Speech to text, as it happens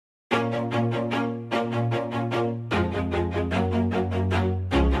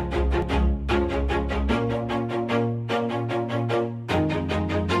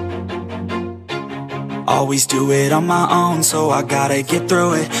Always do it on my own, so I gotta get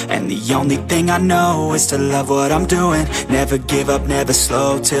through it. And the only thing I know is to love what I'm doing. Never give up, never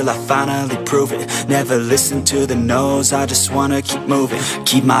slow, till I finally prove it. Never listen to the no's, I just wanna keep moving.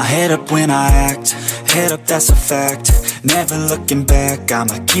 Keep my head up when I act, head up, that's a fact. Never looking back,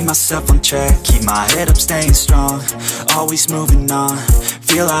 I'ma keep myself on track. Keep my head up, staying strong, always moving on.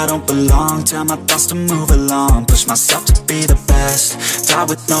 Feel I don't belong, tell my thoughts to move along. Push myself to be the best, die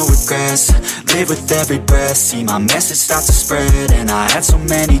with no regrets. Live with every breath, see my message start to spread. And I had so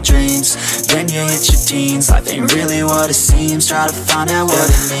many dreams, then you hit your teens. Life ain't really what it seems, try to find out what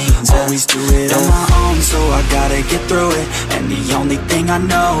it means. Always do it on my own, so I gotta get through it. And the only thing I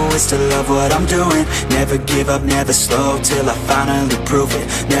know is to love what I'm doing. Never give up, never slow, till I finally prove it.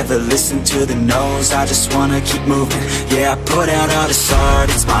 Never listen to the no's, I just wanna keep moving. Yeah, I put out all this art,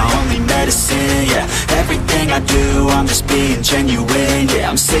 it's my only medicine. Yeah, everything I do, I'm just being genuine. Yeah,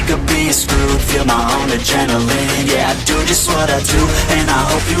 I'm sick of being screwed, feel my own adrenaline. Yeah, I do just what I do, and I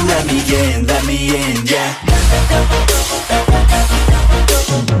hope you let me in, yeah.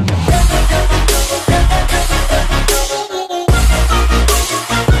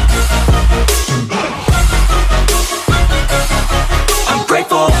 I'm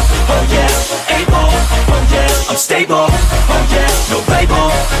grateful, oh yeah, able, oh yeah, I'm stable, oh yeah, no label,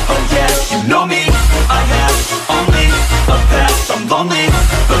 oh yeah, you know me, I have only a path, I'm lonely,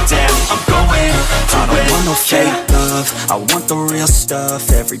 but damn, I'm going to win. I don't want no fake love, I want the real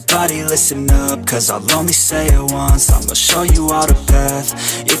stuff. Everybody listen up, cause I'll only say it once. I'm gonna show you all the path,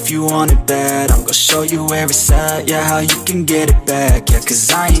 if you want it bad. I'm gonna show you where it's at, yeah, how you can get it back. Yeah,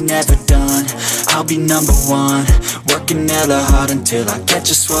 cause I ain't never done, I'll be number one. Working hella hard until I get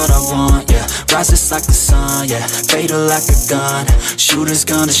just what I want, yeah. Rises like the sun, yeah, fatal like a gun. Shooters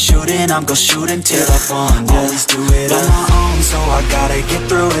gonna shoot and I'm gonna shoot until I won, yeah. Always do it on my own, so I gotta get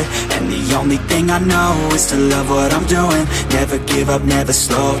through it. And the only thing I know is to love what I'm doing. Never give up, never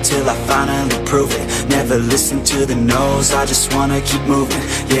slow, till I finally prove it. Never listen to the no's, I just wanna keep moving.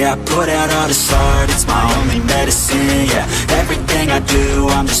 Yeah, I put out all this art, it's my only medicine. Yeah, everything I do,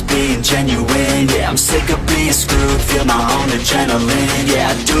 I'm just being genuine. Yeah, I'm sick of being screwed, feel my own adrenaline. Yeah,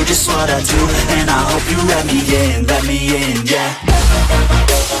 I do just what I do, and I hope you let me in, yeah.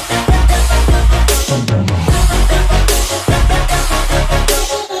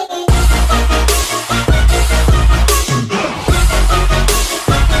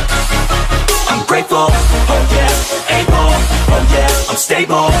 I'm grateful, oh yeah, able, oh yeah, I'm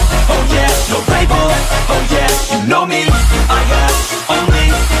stable, oh yeah, no label, oh yeah, you know me,